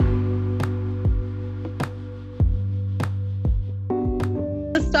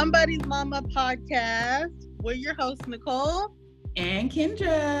Somebody's Mama podcast. We're your hosts, Nicole and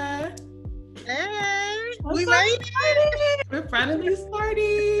Kendra. Hey, we made it. We're finally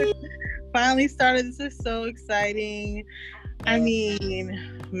starting. Finally started. This is so exciting. I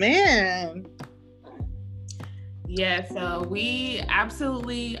mean, man. Yeah, so we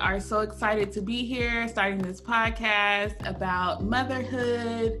absolutely are so excited to be here, starting this podcast about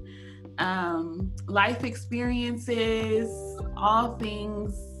motherhood, life experiences, all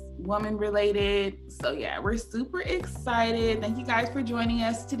things woman related. So yeah, we're super excited. Thank you guys for joining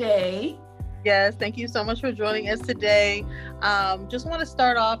us today. Yes, thank you so much for joining us today. Just want to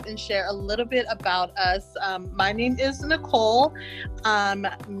start off and share a little bit about us. My name is Nicole. I'm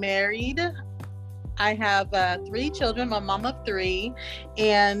married. I have 3 children, I'm a mom of 3,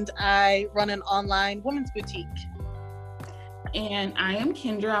 and I run an online women's boutique. And I am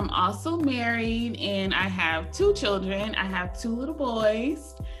Kendra. I'm also married, and I have 2 children. I have 2 little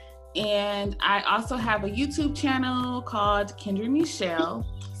boys, and I also have a YouTube channel called Kendra Michelle.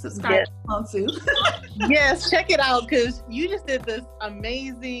 Subscribe to. Yes, check it out, because you just did this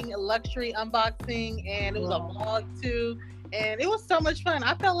amazing luxury unboxing, and it was a vlog too. And it was so much fun.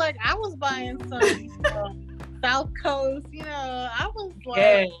 I felt like I was buying some South Coast, I was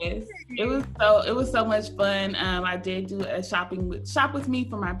like, yes, it was so much fun. I did do a shop with me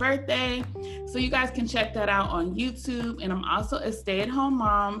for my birthday. So you guys can check that out on YouTube. And I'm also a stay-at-home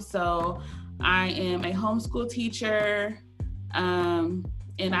mom. So I am a homeschool teacher.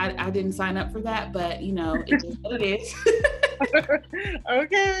 And I didn't sign up for that, but it is what it is.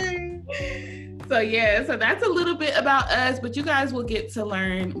 Okay. So yeah, so that's a little bit about us, but you guys will get to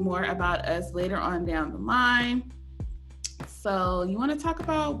learn more about us later on down the line. So you want to talk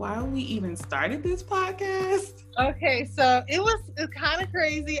about why we even started this podcast? Okay, so it's kind of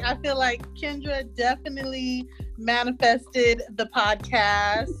crazy. I feel like Kendra definitely manifested the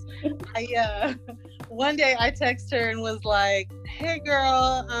podcast. One day I texted her and was like, hey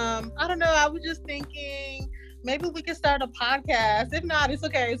girl, I don't know, I was just thinking maybe we could start a podcast. If not, it's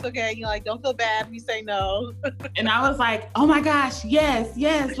okay. It's okay. Don't feel bad if you say no. And I was like, oh my gosh, yes,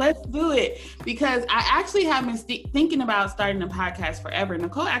 let's do it. Because I actually have been thinking about starting a podcast forever.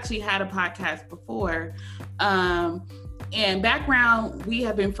 Nicole actually had a podcast before. And background, we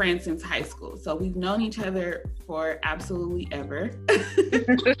have been friends since high school. So we've known each other for absolutely ever.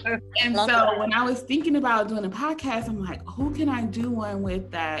 And so when I was thinking about doing a podcast, I'm like, who can I do one with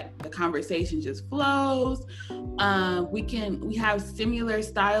that the conversation just flows? We have similar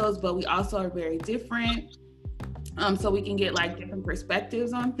styles, but we also are very different. So we can get different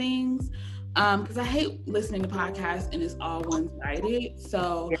perspectives on things. Because I hate listening to podcasts and it's all one-sided.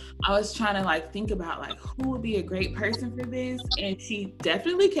 So I was trying to think about who would be a great person for this, and she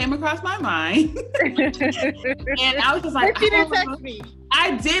definitely came across my mind. And I was just like, she didn't text me.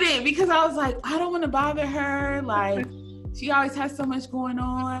 I didn't, because I was like, I don't want to bother her. She always has so much going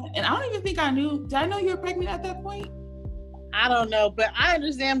on, and I don't even think I knew. Did I know you were pregnant at that point? I don't know, but I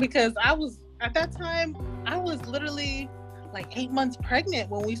understand, because at that time I was literally 8 months pregnant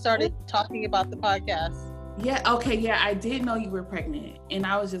when we started talking about the podcast. Yeah, okay, yeah, I did know you were pregnant. And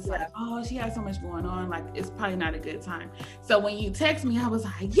I was just like, oh, she has so much going on. It's probably not a good time. So when you text me, I was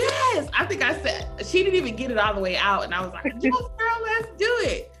like, yes! I think I said, she didn't even get it all the way out. And I was like, yes, girl, let's do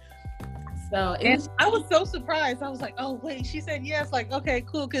it. So I was so surprised. I was like, oh, wait, she said yes. Okay,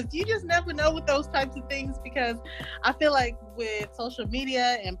 cool. Because you just never know with those types of things, because I feel like with social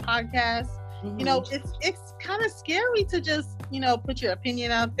media and podcasts, it's kind of scary to just, put your opinion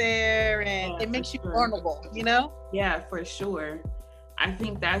out there, and it makes you vulnerable, Yeah, for sure. I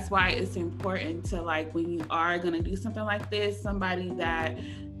think that's why it's important to when you are going to do something like this, somebody that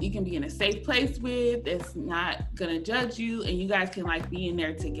you can be in a safe place with, that's not going to judge you, and you guys can be in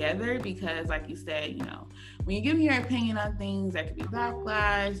there together, because like you said, when you give me your opinion on things, there could be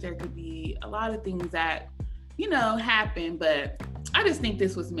backlash, there could be a lot of things that, happen, but I just think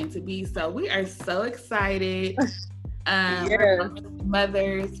this was meant to be. So we are so excited.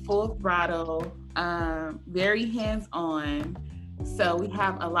 Mothers, full throttle, very hands-on. So we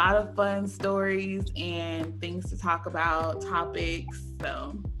have a lot of fun stories and things to talk about, topics.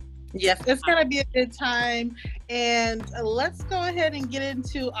 So yes, it's gonna be a good time. And let's go ahead and get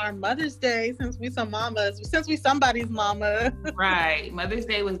into our Mother's Day, since we somebody's mama. Right. Mother's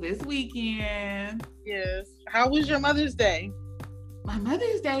Day was this weekend. Yes. How was your Mother's Day? My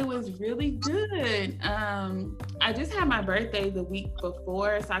Mother's Day was really good. I just had my birthday the week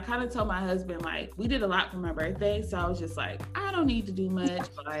before, so I kind of told my husband, we did a lot for my birthday, so I was just like, I don't need to do much.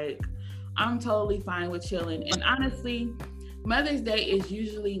 I'm totally fine with chilling. And honestly, Mother's Day is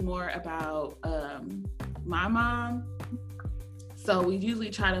usually more about my mom. So we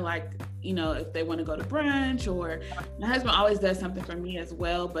usually try to like, you know, if they want to go to brunch, or my husband always does something for me as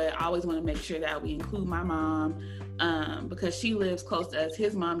well, but I always want to make sure that we include my mom because she lives close to us.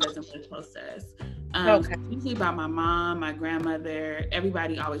 His mom doesn't live close to us. Okay. So usually by my mom, my grandmother,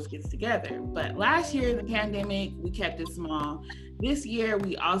 everybody always gets together. But last year, the pandemic, we kept it small. This year,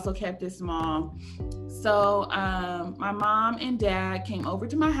 we also kept it small. So my mom and dad came over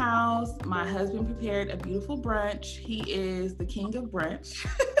to my house. My husband prepared a beautiful brunch. He is the king of brunch.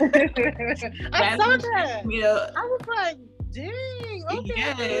 I saw that. Yeah. I was like, dang, okay.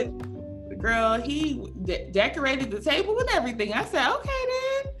 Yes. Girl, he decorated the table and everything. I said, okay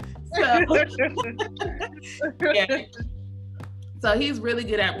then. So, yeah. So he's really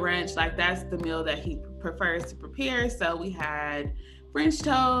good at brunch. Like that's the meal that he prefers to prepare. So we had French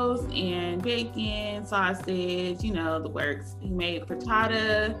toast and bacon, sausage, you know, the works. He made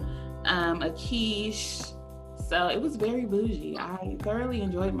frittata, a quiche. So it was very bougie. I thoroughly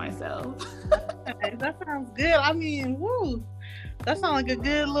enjoyed myself. That sounds good. I mean, woo. That sounds like a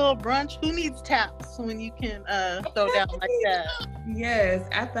good little brunch. Who needs taps when you can throw down like that? Yes,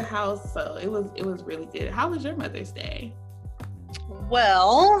 at the house. So it was really good. How was your Mother's Day?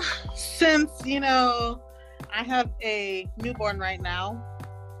 Well, since you know I have a newborn right now,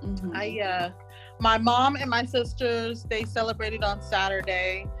 my mom and my sisters, they celebrated on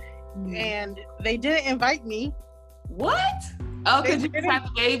Saturday, and they didn't invite me. What? Oh, because you just had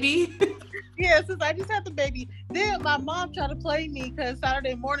the baby? Yeah, since I just had the baby. Then my mom tried to play me because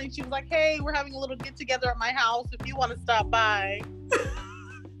Saturday morning she was like, hey, we're having a little get together at my house if you want to stop by.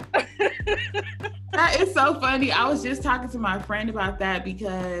 That is so funny. I was just talking to my friend about that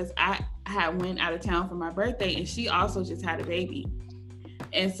because I had went out of town for my birthday and she also just had a baby.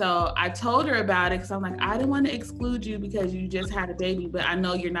 And so I told her about it because I'm like, I didn't want to exclude you because you just had a baby, but I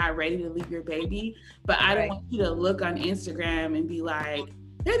know you're not ready to leave your baby. But I don't want you to look on Instagram and be like,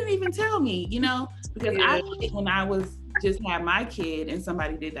 they didn't even tell me, you know, because I did it when I was just had my kid and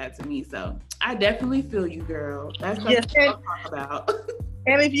somebody did that to me. So I definitely feel you, girl. That's something I'll talk about.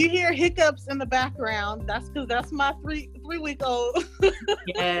 And if you hear hiccups in the background, that's because that's my three-week-old.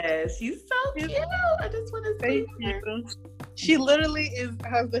 Yes, she's so cute. I just want to say you. She literally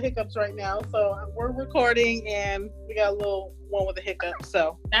has the hiccups right now. So we're recording and we got a little one with a hiccup.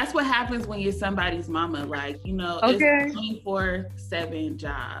 So that's what happens when you're somebody's mama. Like, you know, it's a 24/7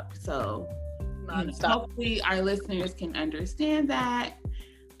 job. So you know, hopefully our listeners can understand that.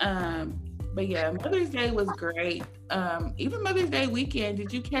 But yeah, Mother's Day was great. Even Mother's Day weekend,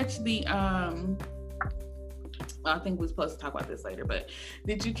 did you catch the well, I think we're supposed to talk about this later, but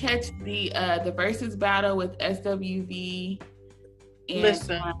did you catch the versus battle with SWV? And,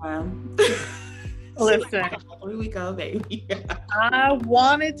 listen. Listen. 3 week old baby. I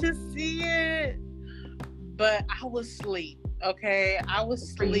wanted to see it, but I was asleep. Okay, I was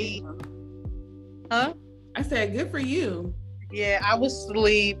asleep. Huh? I said, good for you. Yeah, I was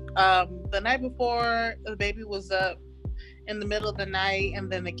asleep. The night before, the baby was up in the middle of the night,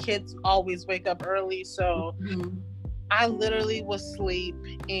 and then the kids always wake up early, so I literally was asleep.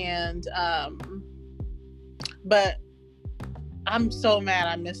 And but I'm so mad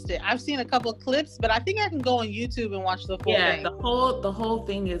I missed it. I've seen a couple of clips, but I think I can go on YouTube and watch the full thing. The whole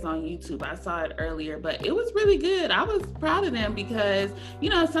thing is on YouTube. I saw it earlier, but it was really good. I was proud of them because, you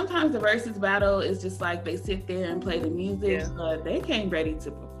know, sometimes the versus battle is just like they sit there and play the music, but they came ready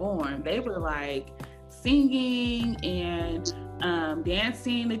to perform. They were like singing and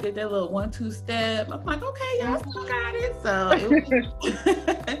dancing. They did their little 1-2 step. I'm like, okay, y'all still got it. So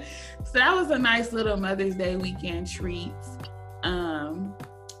so that was a nice little Mother's Day weekend treat.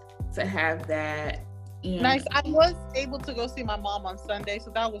 To have that. And nice. I was able to go see my mom on Sunday,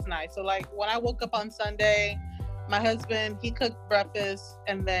 so that was nice. So like when I woke up on Sunday, my husband, he cooked breakfast,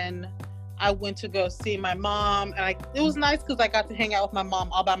 and then I went to go see my mom, and it was nice because I got to hang out with my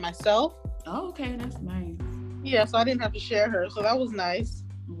mom all by myself. Oh, okay, that's nice. Yeah, so I didn't have to share her, so that was nice.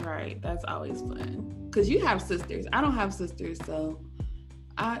 Right, that's always fun. Because you have sisters. I don't have sisters, so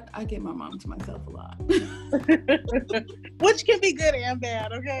I get my mom to myself a lot. Which can be good and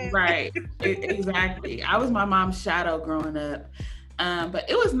bad, okay? Right, exactly. I was my mom's shadow growing up. But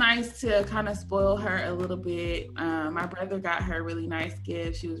it was nice to kind of spoil her a little bit. My brother got her a really nice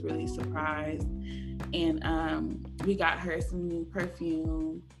gift. She was really surprised. And we got her some new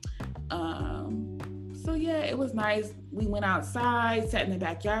perfume. So yeah, it was nice. We went outside, sat in the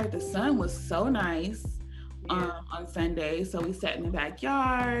backyard. The sun was so nice. On Sunday, so we sat in the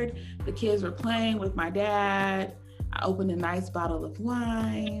backyard. The kids were playing with my dad. I opened a nice bottle of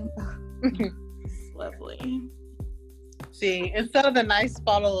wine. It's lovely. See, instead of the nice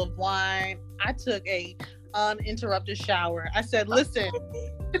bottle of wine, I took a uninterrupted shower. I said, listen.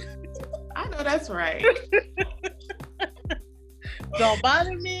 I know that's right. Don't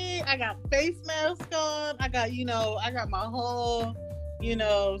bother me. I got face mask on. I got my whole,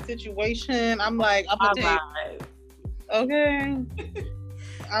 situation. I'm like, I'm gonna take. Okay.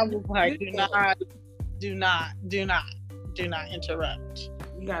 I was like, do not interrupt.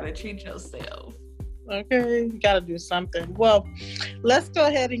 You gotta treat yourself. Okay, you gotta do something. Well, let's go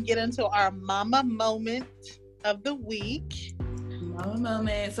ahead and get into our mama moment of the week. Mama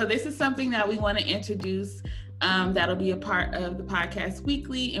moment. So this is something that we want to introduce. That'll be a part of the podcast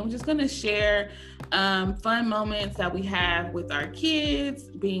weekly, and we're just going to share fun moments that we have with our kids,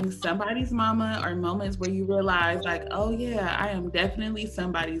 being somebody's mama, or moments where you realize, like, oh yeah, I am definitely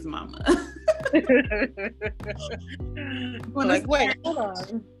somebody's mama. Like, wait, hold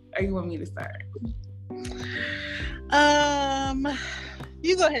on. Or you want me to start?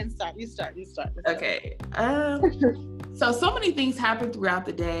 You go ahead and start. You start. Okay. So many things happen throughout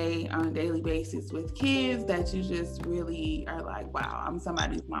the day on a daily basis with kids that you just really are like, wow, I'm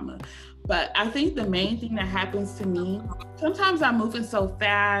somebody's mama. But I think the main thing that happens to me, sometimes I'm moving so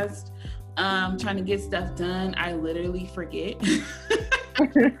fast, trying to get stuff done, I literally forget.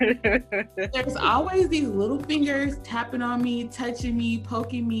 There's always these little fingers tapping on me, touching me,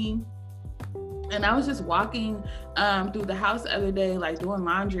 poking me. And I was just walking through the house the other day, like doing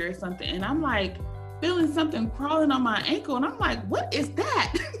laundry or something, and I'm like feeling something crawling on my ankle, and I'm like, what is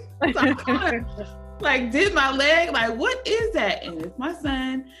that? So I kind of like did my leg, like, what is that? And it's my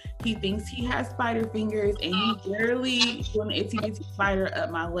son. He thinks he has spider fingers, and he barely doing an itty bitty spider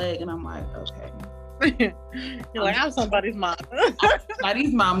up my leg, and I'm like, okay. You're like, I'm somebody's mama.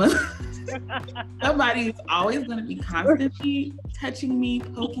 Somebody's mama. Somebody's always going to be constantly touching me,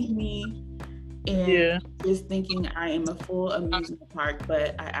 poking me, and just thinking I am a full amusement park,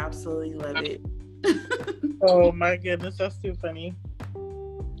 but I absolutely love it. Oh my goodness, that's too funny.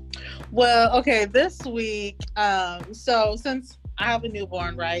 Well, okay, this week, so since I have a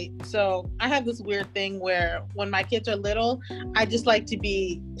newborn, right? So I have this weird thing where when my kids are little, I just like to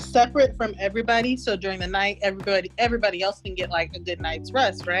be separate from everybody. So during the night, everybody else can get like a good night's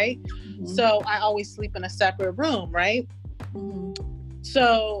rest, right? Mm-hmm. So I always sleep in a separate room, right? Mm-hmm.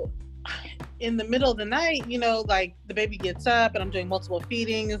 So in the middle of the night, like the baby gets up and I'm doing multiple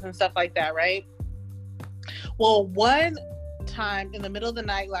feedings and stuff like that, right? Well, one time in the middle of the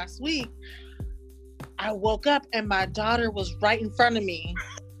night last week, I woke up and my daughter was right in front of me.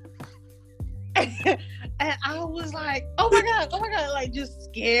 And I was like, oh my God, like just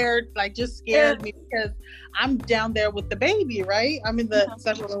scared me because I'm down there with the baby, right? I'm in the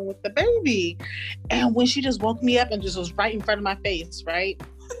separate room with the baby. And when she just woke me up and just was right in front of my face, right?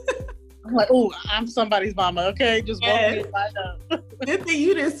 I'm like, oh, I'm somebody's mama, okay? Just woke me right up. Good thing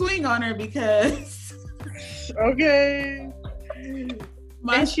you didn't swing on her because... Okay. And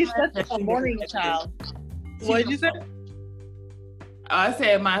she's such a morning child. What did you say? I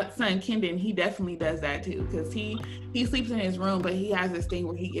said my son Kendon, he definitely does that too, because he sleeps in his room, but he has this thing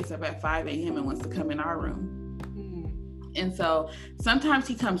where he gets up at 5 a.m. and wants to come in our room. And so sometimes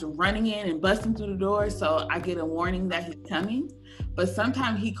he comes running in and busting through the door, so I get a warning that he's coming. But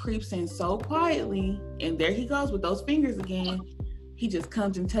sometimes he creeps in so quietly, and there he goes with those fingers again. He just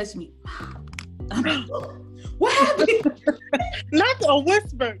comes and touches me. I'm like, what happened? Not a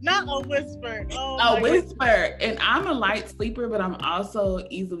whisper. Oh, a whisper. And I'm a light sleeper, but I'm also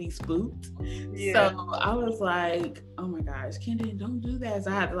easily spooked. Yeah. So I was like, oh my gosh, Kendon, don't do that.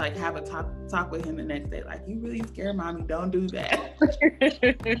 So I had to like have a talk with him the next day. Like, you really scare mommy. Don't do that.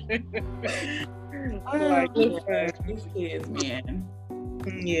 These kids, man.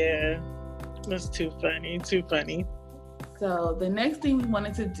 Yeah. That's too funny. So the next thing we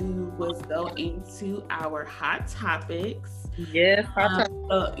wanted to do was go into our hot topics. Yes, hot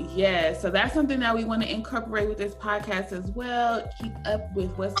topics. So that's something that we want to incorporate with this podcast as well. Keep up with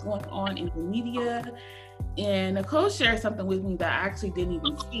what's going on in the media. And Nicole shared something with me that I actually didn't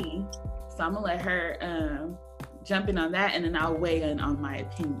even see. So I'm going to let her jump in on that, and then I'll weigh in on my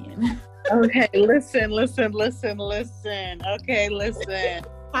opinion. Okay, listen. Okay, listen.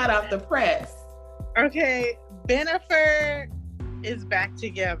 Hot off the press. Okay, Bennifer is back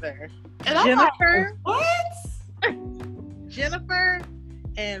together. And Jennifer? What? Jennifer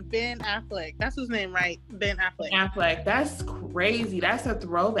and Ben Affleck. That's his name, right? Ben Affleck. That's crazy. That's a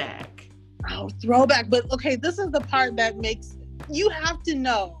throwback. Oh, throwback. But okay, this is the part that makes you have to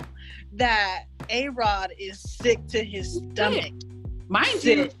know that A-Rod is sick to his stomach. Mind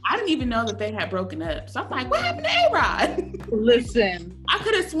you, I didn't even know that they had broken up. So I'm like, what happened to A-Rod? Listen. I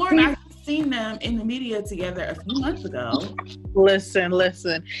could have sworn I seen them in the media together a few months ago. Listen.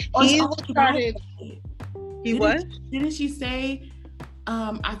 He Didn't she say,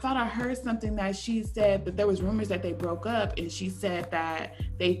 I thought I heard something that she said that there was rumors that they broke up, and she said that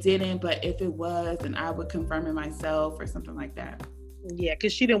they didn't, but if it was, then I would confirm it myself or something like that. Yeah,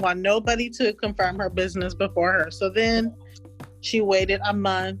 because she didn't want nobody to confirm her business before her. So then she waited a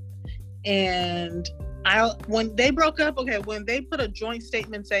month, and when they broke up, when they put a joint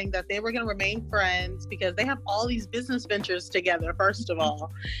statement saying that they were going to remain friends because they have all these business ventures together, first of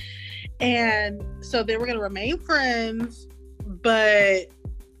all. And so they were going to remain friends, but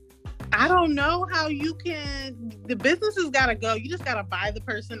I don't know how you can, the business has got to go. You just got to buy the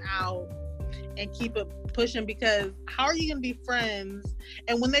person out and keep it pushing, because how are you going to be friends?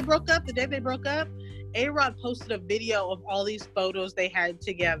 And when they broke up, the day they broke up, A-Rod posted a video of all these photos they had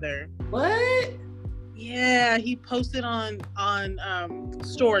together. What? Yeah, he posted on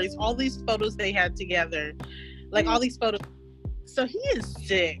stories all these photos they had together, like all these photos. So he is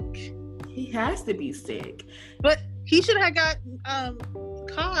sick. He has to be sick. But he should have got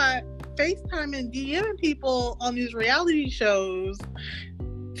caught FaceTiming, DMing people on these reality shows.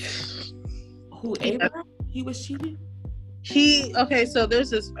 Who, A-Rod? He was cheating? So there's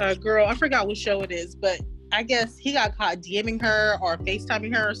this girl, I forgot what show it is, but I guess he got caught DMing her or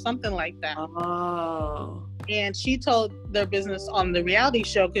FaceTiming her or something like that. Oh. And she told their business on the reality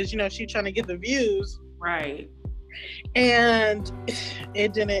show because, she's trying to get the views. Right. And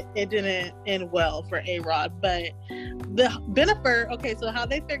it didn't end well for A-Rod. But the Bennifer, so how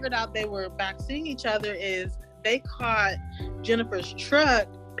they figured out they were back seeing each other is they caught Jennifer's truck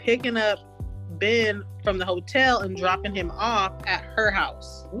picking up Ben from the hotel and dropping him off at her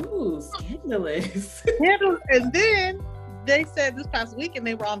house. Ooh, scandalous. And then they said this past weekend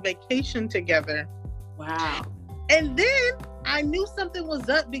they were on vacation together. Wow. And then I knew something was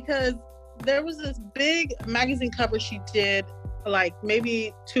up because there was this big magazine cover she did like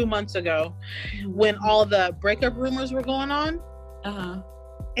maybe 2 months ago when all the breakup rumors were going on. Uh-huh.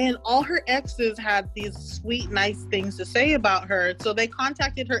 And all her exes had these sweet, nice things to say about her. So they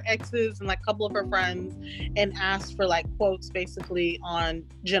contacted her exes and like a couple of her friends and asked for like quotes basically on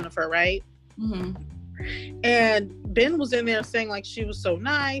Jennifer, right? Mm-hmm. And Ben was in there saying like she was so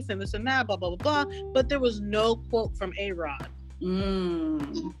nice and this and that, blah, blah, blah, blah. But there was no quote from A-Rod.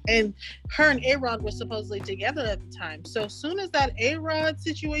 And her and A-Rod were supposedly together at the time. So as soon as that A-Rod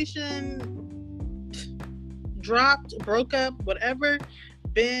situation dropped, broke up, whatever,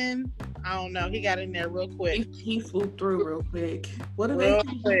 Ben, I don't know, he got in there real quick. He swooped through real quick. What did they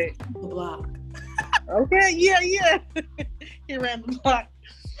do? The block. Okay, yeah. He ran the block.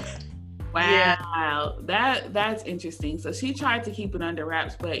 Wow, yeah. That's interesting. So she tried to keep it under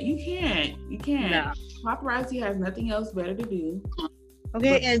wraps, but you can't. No. Paparazzi has nothing else better to do.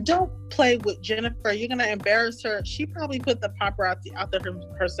 Okay, and don't play with Jennifer. You're gonna embarrass her. She probably put the paparazzi out there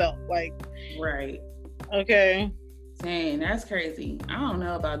herself. Like, right. Okay. Dang, that's crazy. I don't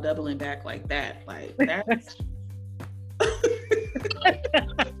know about doubling back like that. Like that's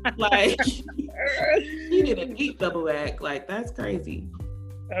like she did a deep double back. Like that's crazy.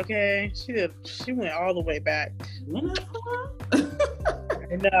 Okay, she did. She went all the way back. I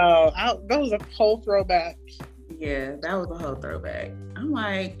know. That was a whole throwback. Yeah, that was a whole throwback. I'm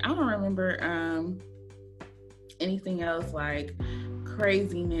like, I don't remember anything else like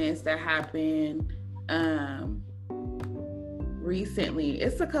craziness that happened recently.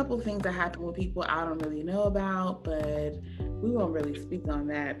 It's a couple things that happen with people I don't really know about, but we won't really speak on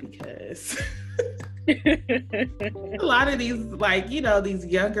that because a lot of these, like, these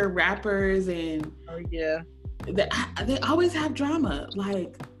younger rappers and they always have drama.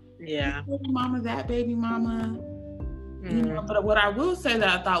 Like, yeah, baby mama, that baby mama. But what I will say that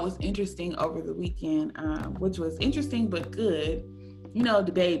I thought was interesting over the weekend, which was interesting but good,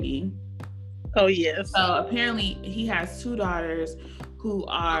 the baby. Oh, yes. So apparently he has 2 daughters who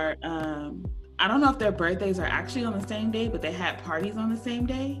are, I don't know if their birthdays are actually on the same day, but they had parties on the same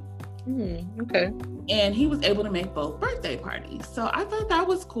day. Okay. And he was able to make both birthday parties. So I thought that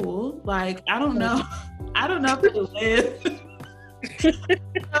was cool. Like, I don't know if they live.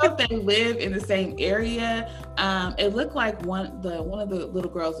 If they live in the same area. It looked like one of the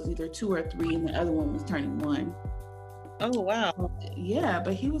little girls was either 2 or 3 and the other one was turning 1. Oh, wow. Yeah,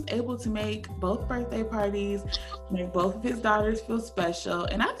 but he was able to make both birthday parties, make both of his daughters feel special.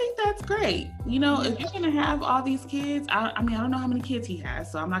 And I think that's great. If you're going to have all these kids, I don't know how many kids he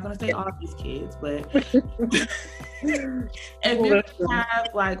has, so I'm not going to say all these kids, but if you're going to have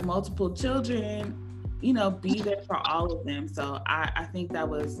like multiple children, be there for all of them. So I think that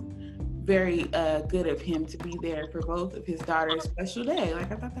was very good of him to be there for both of his daughters' special day.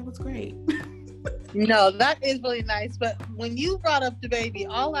 Like, I thought that was great. No, that is really nice. But when you brought up the baby,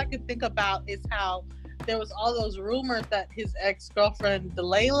 all I could think about is how there was all those rumors that his ex-girlfriend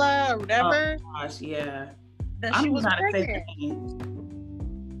Delayla or whatever. Oh gosh, yeah. That she was pregnant.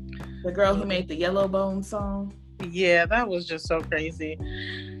 The girl who made the Yellow Bone song. Yeah, that was just so crazy.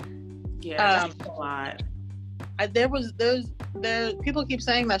 Yeah, that's a lot. There's people keep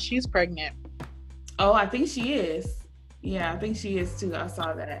saying that she's pregnant. Oh, I think she is. Yeah, I think she is too. I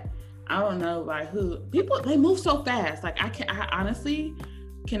saw that. I don't know by who. People, they move so fast. Like I honestly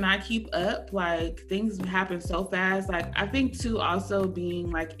cannot keep up. Like things happen so fast. Like I think too, also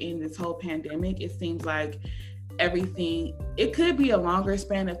being like in this whole pandemic, it seems like everything, it could be a longer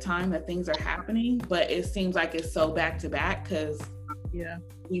span of time that things are happening, but it seems like it's so back to back because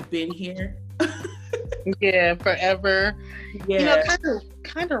we've been here. Yeah, forever. Yeah. You know,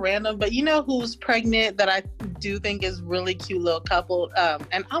 kind of random, but you know who's pregnant that I do think is really cute little couple,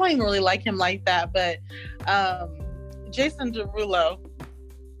 and I don't even really like him like that, but Jason Derulo.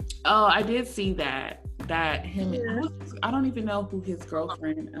 Oh, I did see that him. Yeah. I don't even know who his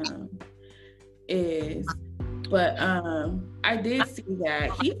girlfriend is, but I did see that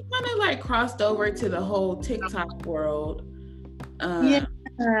he kind of like crossed over to the whole TikTok world. Yeah.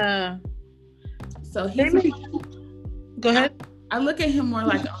 So he's. Go ahead. I look at him more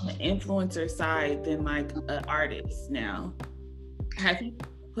like on the influencer side than like an artist now. Have he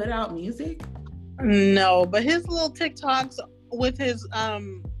put out music? No, but his little TikToks with his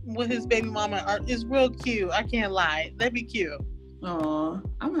baby mama is real cute. I can't lie. They'd be cute. Oh,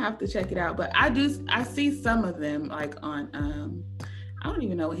 I'm gonna have to check it out. But I see some of them like on I don't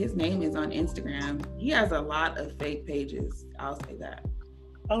even know what his name is on Instagram. He has a lot of fake pages. I'll say that.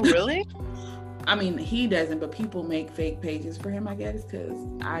 Oh, really? I mean, he doesn't, but people make fake pages for him, I guess, because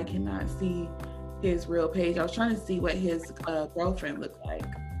I cannot see his real page. I was trying to see what his girlfriend looked like.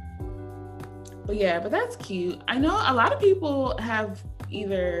 But yeah, but that's cute. I know a lot of people have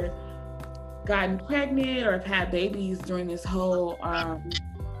either gotten pregnant or have had babies during this whole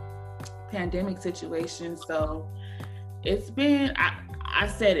pandemic situation. So it's been, I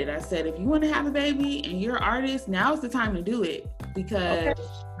said it. I said, if you want to have a baby and you're an artist, now's the time to do it. Because,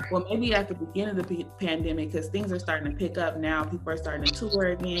 well, maybe at the beginning of the pandemic, because things are starting to pick up now. People are starting to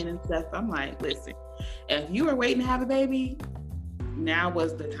tour again and stuff. I'm like, listen, if you were waiting to have a baby, now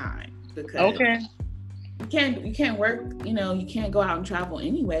was the time. Because you can't work, you can't go out and travel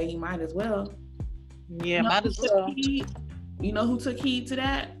anyway. You might as well. Yeah, might as well. You know who took heed to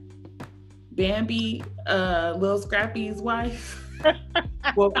that? Bambi, Lil Scrappy's wife.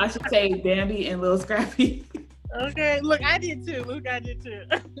 Well, I should say Bambi and Lil Scrappy. Okay, look, I did too.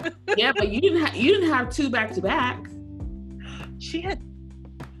 Yeah, but you didn't have two back to back. She had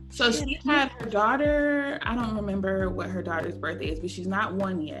her daughter. I don't remember what her daughter's birthday is, but she's not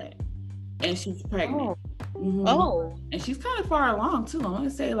one yet, and she's pregnant. And she's kind of far along too. I want to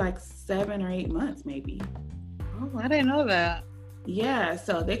say like 7 or 8 months, maybe. Oh, I didn't know that. Yeah,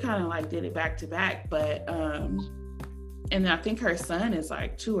 so they kind of like did it back to back, but and I think her son is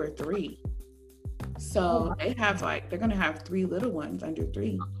like 2 or 3. So they're gonna have 3 little ones under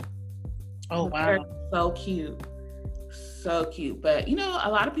 3. Oh, wow. They're so cute. But a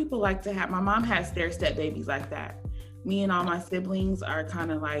lot of people like to have, my mom has their step babies like that. Me and all my siblings are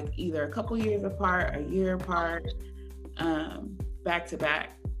kind of like either a couple years apart, a year apart, back to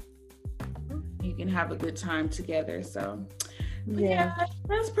back. You can have a good time together. So yeah,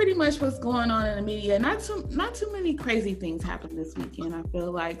 that's pretty much what's going on in the media. Not too many crazy things happened this weekend, I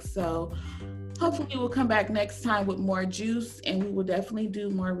feel like. So hopefully we'll come back next time with more juice, and we will definitely do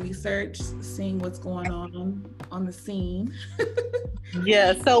more research, seeing what's going on the scene.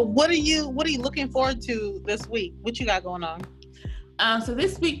 Yeah. So what are you looking forward to this week? What you got going on? So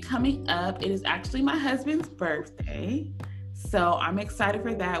this week coming up, it is actually my husband's birthday. So I'm excited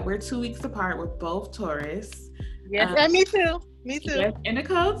for that. We're 2 weeks apart. We're both Taurus. Yes, and me too. Yes, and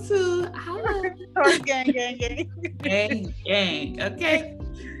Nicole too. Hello. Taurus gang. Gang. Okay.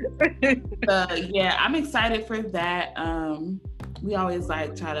 Yeah, I'm excited for that. We always try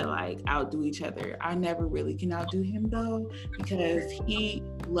to outdo each other. I never really can outdo him though, because he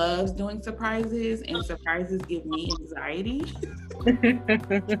loves doing surprises, and surprises give me anxiety.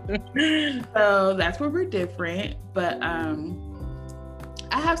 So that's where we're different. But I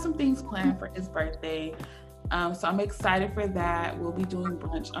have some things planned for his birthday. So I'm excited for that. We'll be doing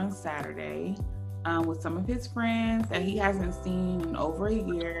brunch on Saturday with some of his friends that he hasn't seen in over a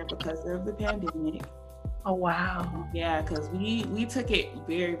year because of the pandemic. Oh, wow. Yeah, because we took it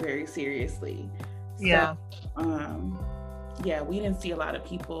very, very seriously. Yeah. Yeah, we didn't see a lot of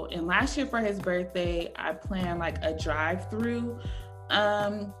people. And last year for his birthday, I planned a drive-through.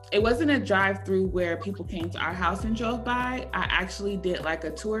 It wasn't a drive-through where people came to our house and drove by. I actually did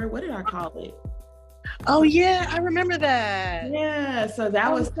a tour. What did I call it? Oh yeah, I remember that. Yeah, so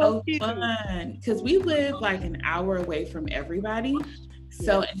that was so cute. fun because we live like an hour away from everybody.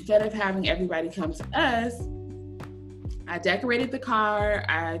 So instead of having everybody come to us, I decorated the car.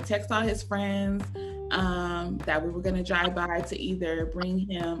 I texted all his friends that we were going to drive by to either bring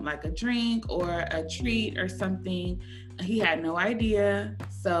him like a drink or a treat or something. He had no idea.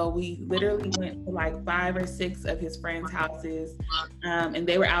 So we literally went to like 5 or 6 of his friends' houses. And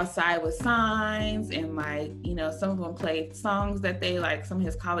they were outside with signs and like, you know, some of them played songs that they like, some of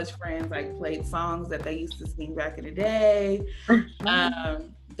his college friends like played songs that they used to sing back in the day.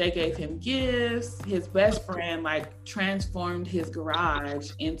 They gave him gifts. His best friend like transformed his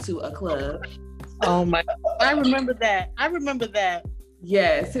garage into a club. Oh my, I remember that.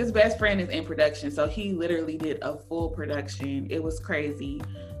 Yes, his best friend is in production. So he literally did a full production. It was crazy.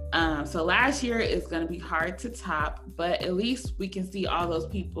 So last year is going to be hard to top, but at least we can see all those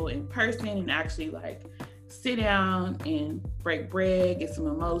people in person and actually like sit down and break bread, get some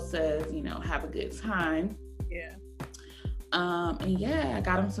mimosas, you know, have a good time. Yeah. And yeah, I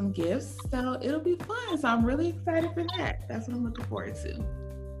got him some gifts, so it'll be fun. So I'm really excited for that. That's what I'm looking forward to.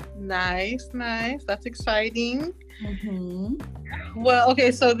 Nice. That's exciting. Mm-hmm. Well,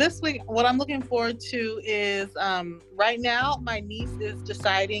 okay, so this week, what I'm looking forward to is right now, my niece is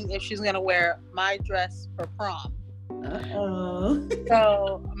deciding if she's going to wear my dress for prom. Uh-oh.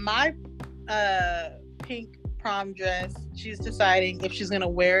 So my pink prom dress, she's deciding if she's going to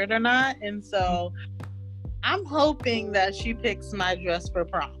wear it or not. And so I'm hoping that she picks my dress for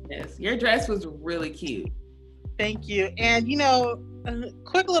prom. Yes, your dress was really cute. Thank you. And, you know, a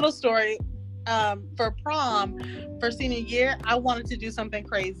quick little story. For prom, for senior year, I wanted to do something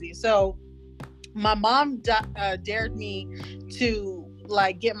crazy. So my mom dared me to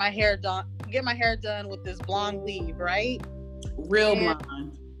like get my hair done with this blonde weave, right? Real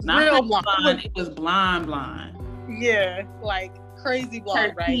blonde. Not real blonde. It was blonde. Yeah, like crazy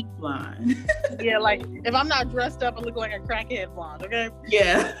blonde, right? Blonde. Yeah, like if I'm not dressed up, I look like a crackhead blonde, okay?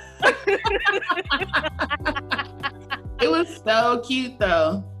 Yeah. It was so cute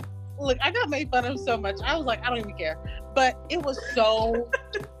though. Look, I got made fun of so much. I was like, I don't even care. But it was so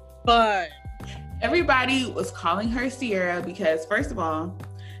fun. Everybody was calling her Sierra because, first of all,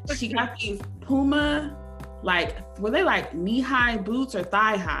 she got these Puma, like, were they like knee-high boots or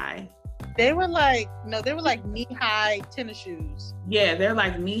thigh-high? They were like knee-high tennis shoes. Yeah, they're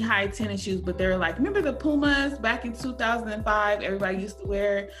like knee-high tennis shoes, but they're like, remember the Pumas back in 2005? Everybody used to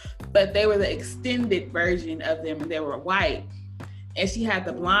wear, but they were the extended version of them, and they were white. And she had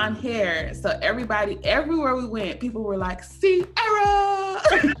the blonde hair. So everybody, everywhere we went, people were like, Sierra!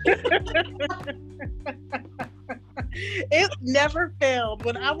 It never failed.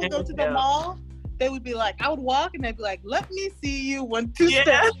 When I would go to the mall, they would be like, I would walk and they'd be like, let me see you 1, 2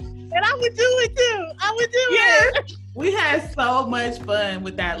 steps. And I would do it too. it. We had so much fun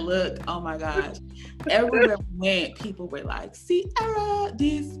with that look. Oh my gosh. Everywhere we went, people were like, Sierra,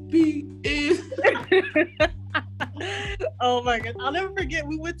 this beat is. Oh my god, I'll never forget,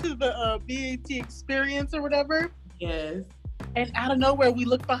 we went to the BAT experience or whatever. Yes. And out of nowhere, we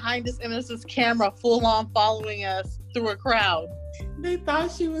looked behind us and there's this camera full on following us through a crowd. They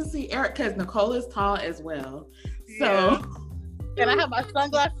thought she was Sierra because Nicole is tall as well. So. Yeah. And I have my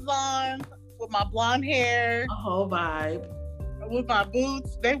sunglasses on with my blonde hair. A whole vibe. With my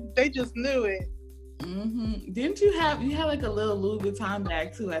boots. They just knew it. Mm-hmm. Didn't you had like a little Louis Vuitton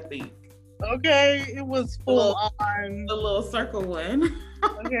bag too, I think. Okay, it was full on. The little circle one.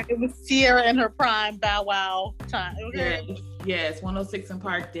 Okay, it was Sierra in her prime Bow Wow time. Okay. Yes, 106 and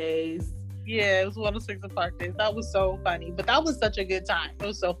Park days. Yeah, it was 106 and Park days. That was so funny, but that was such a good time. It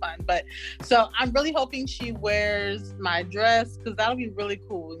was so fun. But so I'm really hoping she wears my dress because that'll be really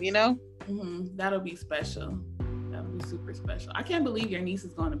cool, you know? Mm-hmm. That'll be special. That'll be super special. I can't believe your niece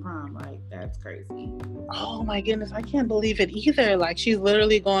is going to prom. Like, that's crazy. Oh my goodness, I can't believe it either. Like, she's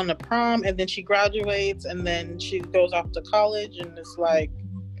literally going to prom and then she graduates and then she goes off to college and it's like,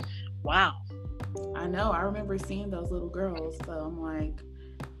 wow. I know. I remember seeing those little girls. So I'm like,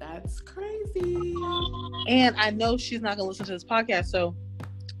 that's crazy. And I know she's not going to listen to this podcast. So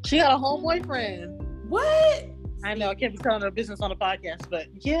she got a whole boyfriend. What? I know I can't be telling her business on the podcast, but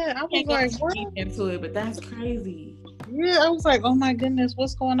yeah, I was like, what? Into it, but that's crazy. Yeah, I was like, oh my goodness,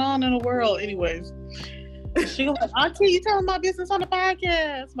 what's going on in the world? Anyways, she was like, Auntie, you telling my business on the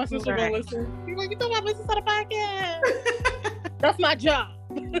podcast? My sister gonna listen. She's like, you telling my business on the podcast? That's my job.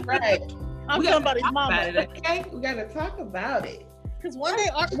 Right. I'm somebody's mama. Okay, we gotta talk about it. Because one day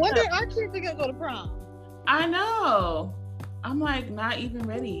our kids are gonna go to prom. I know. I'm like not even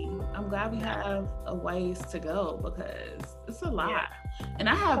ready. I'm glad we have a ways to go because it's a lot. And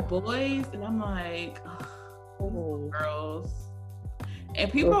I have boys, and I'm like, girls. And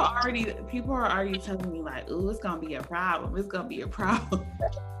people are already telling me like, "Ooh, it's gonna be a problem. It's gonna be a problem."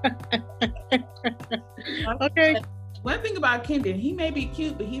 Okay. One thing about Kendon, he may be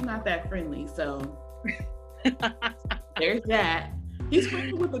cute, but he's not that friendly. So there's that. He's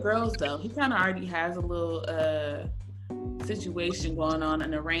friendly with the girls, though. He kind of already has a little situation going on,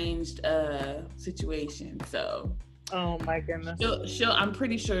 an arranged situation. So. Oh my goodness. I'm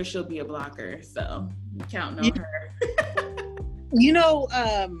pretty sure she'll be a blocker. So I'm counting on her. You know,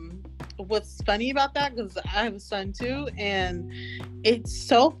 what's funny about that, because I have a son too, and it's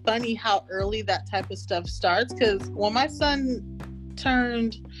so funny how early that type of stuff starts. Because when my son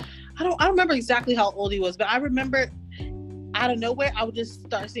turned, I don't remember exactly how old he was, but I remember out of nowhere I would just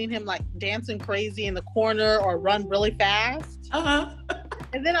start seeing him like dancing crazy in the corner or run really fast.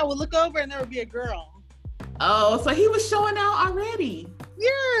 And then I would look over and there would be a girl. Oh, so he was showing out already.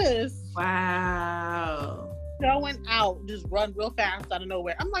 Yes. Wow. Going out, just run real fast out of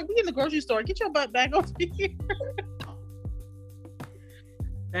nowhere. I'm like, we in the grocery store. Get your butt back over here.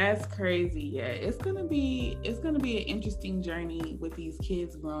 That's crazy. Yeah, it's gonna be an interesting journey with these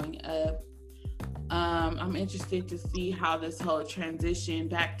kids growing up. I'm interested to see how this whole transition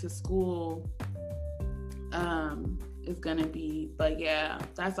back to school is gonna be. But yeah,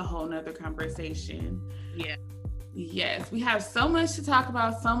 that's a whole nother conversation. Yeah. Yes, we have so much to talk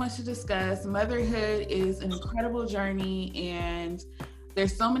about, so much to discuss. Motherhood is an incredible journey, and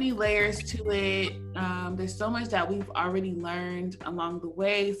there's so many layers to it. There's so much that we've already learned along the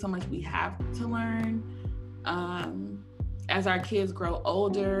way, so much we have to learn as our kids grow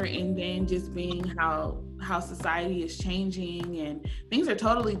older, and then just being how society is changing, and things are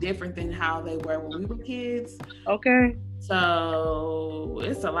totally different than how they were when we were kids. Okay. So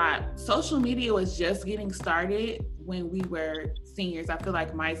it's a lot. Social media was just getting started when we were seniors. I feel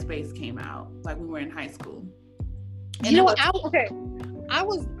like MySpace came out like we were in high school. And you know what? I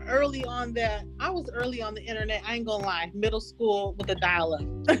was early on that. I was early on the internet. I ain't gonna lie. Middle school with a dial-up.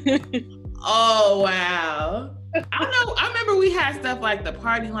 Oh wow! I remember we had stuff like the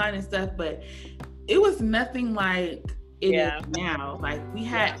party line and stuff, but it was nothing like it is now. Like we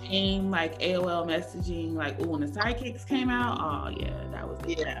had AIM, like AOL messaging, like when the sidekicks came out. Oh yeah, that was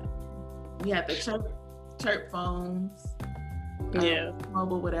it. Yeah. We had the chirp phones,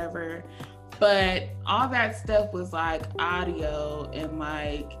 mobile, whatever. But all that stuff was like audio, and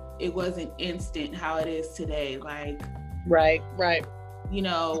like it wasn't instant how it is today. Like right. You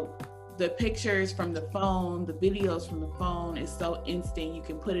know, the pictures from the phone, the videos from the phone is so instant. You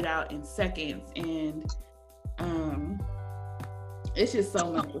can put it out in seconds, and it's just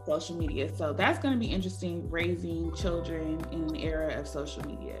so much with social media. So that's going to be interesting, raising children in an era of social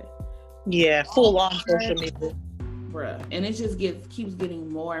media. Yeah, full on social media. Bruh. And it just keeps getting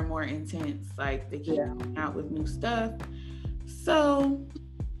more and more intense. Like they keep coming out with new stuff. So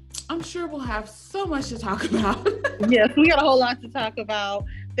I'm sure we'll have so much to talk about. Yes, we got a whole lot to talk about.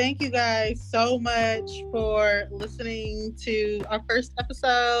 Thank you guys so much for listening to our first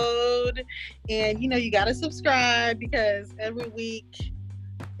episode. And you got to subscribe, because every week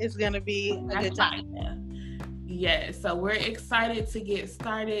is going to be a good time. Yeah, so we're excited to get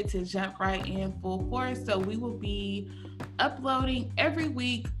started, to jump right in full force. So we will be uploading every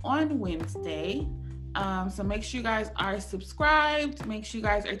week on Wednesday. So make sure you guys are subscribed. Make sure you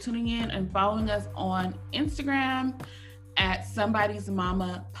guys are tuning in and following us on Instagram at Somebody's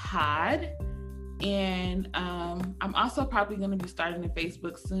Mama Pod. And I'm also probably going to be starting a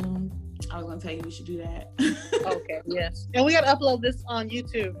Facebook soon. I was going to tell you we should do that. Okay, yes. And we got to upload this on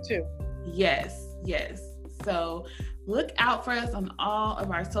YouTube too. Yes. So look out for us on all of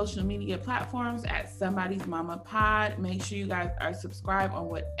our social media platforms at Somebody's Mama Pod. Make sure you guys are subscribed on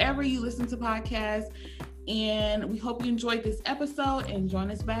whatever you listen to podcasts. And we hope you enjoyed this episode, and join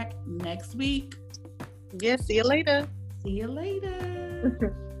us back next week. Yes, see you later. See you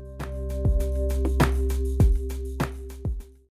later.